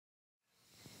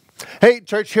Hey,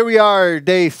 church, here we are,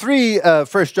 day 3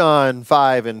 of 1 John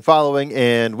 5 and following,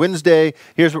 and Wednesday.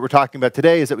 Here's what we're talking about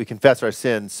today is that we confess our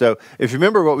sins. So if you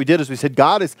remember, what we did is we said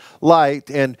God is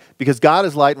light, and because God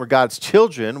is light and we're God's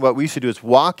children, what we should do is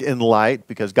walk in light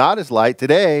because God is light.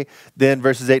 Today, then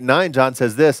verses 8 and 9, John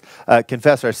says this,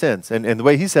 confess our sins. And the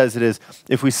way he says it is,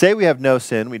 if we say we have no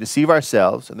sin, we deceive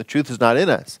ourselves, and the truth is not in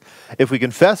us. If we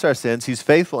confess our sins, he's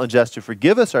faithful and just to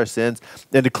forgive us our sins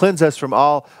and to cleanse us from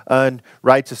all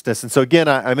unrighteousness. And so again,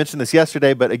 I mentioned this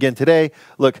yesterday, but again today,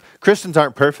 look, Christians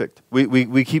aren't perfect.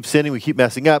 We keep sinning, we keep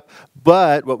messing up,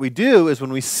 but what we do is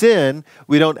when we sin,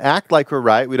 we don't act like we're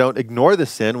right, we don't ignore the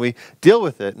sin, we deal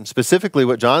with it. And specifically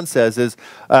what John says is,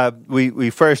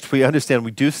 we understand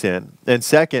we do sin, and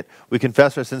second, we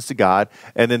confess our sins to God,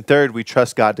 and then third, we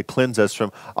trust God to cleanse us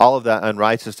from all of that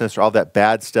unrighteousness or all that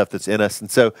bad stuff that's in us. And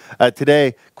so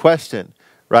today, question,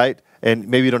 right? And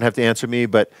maybe you don't have to answer me,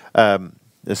 but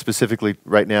specifically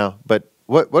right now, but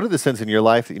what are the sins in your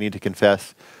life that you need to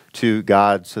confess to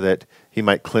God so that he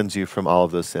might cleanse you from all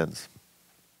of those sins?